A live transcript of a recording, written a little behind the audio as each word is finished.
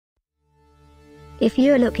If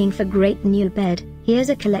you're looking for great new bed, here's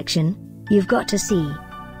a collection you've got to see.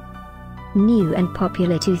 New and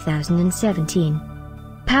popular 2017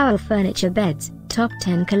 Powell Furniture Beds Top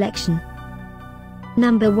 10 Collection.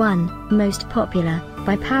 Number 1, Most Popular,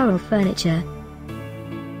 by Powell Furniture.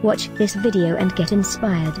 Watch this video and get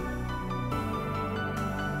inspired.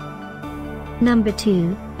 Number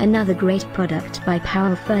 2, another great product by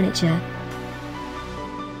Powell Furniture.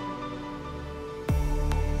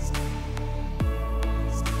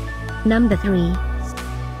 Number 3.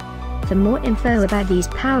 For more info about these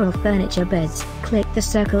Powell Furniture beds, click the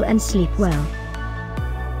circle and sleep well.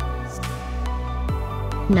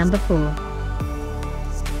 Number 4.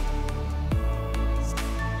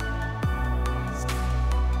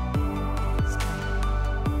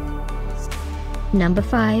 Number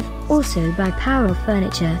 5, also by Powell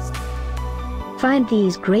Furniture. Find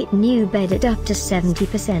these great new bed at up to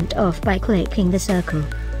 70% off by clicking the circle.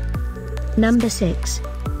 Number 6.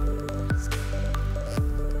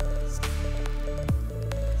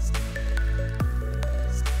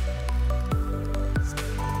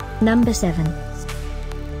 Number 7.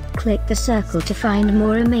 Click the circle to find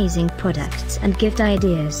more amazing products and gift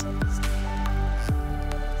ideas.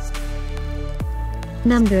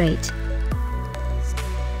 Number 8.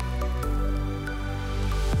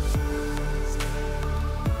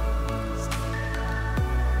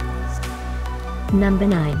 Number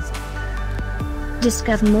 9.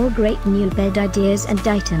 Discover more great new bed ideas and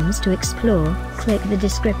items to explore, click the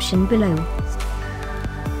description below.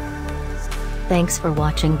 Thanks for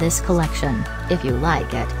watching this collection. If you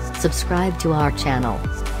like it, subscribe to our channel.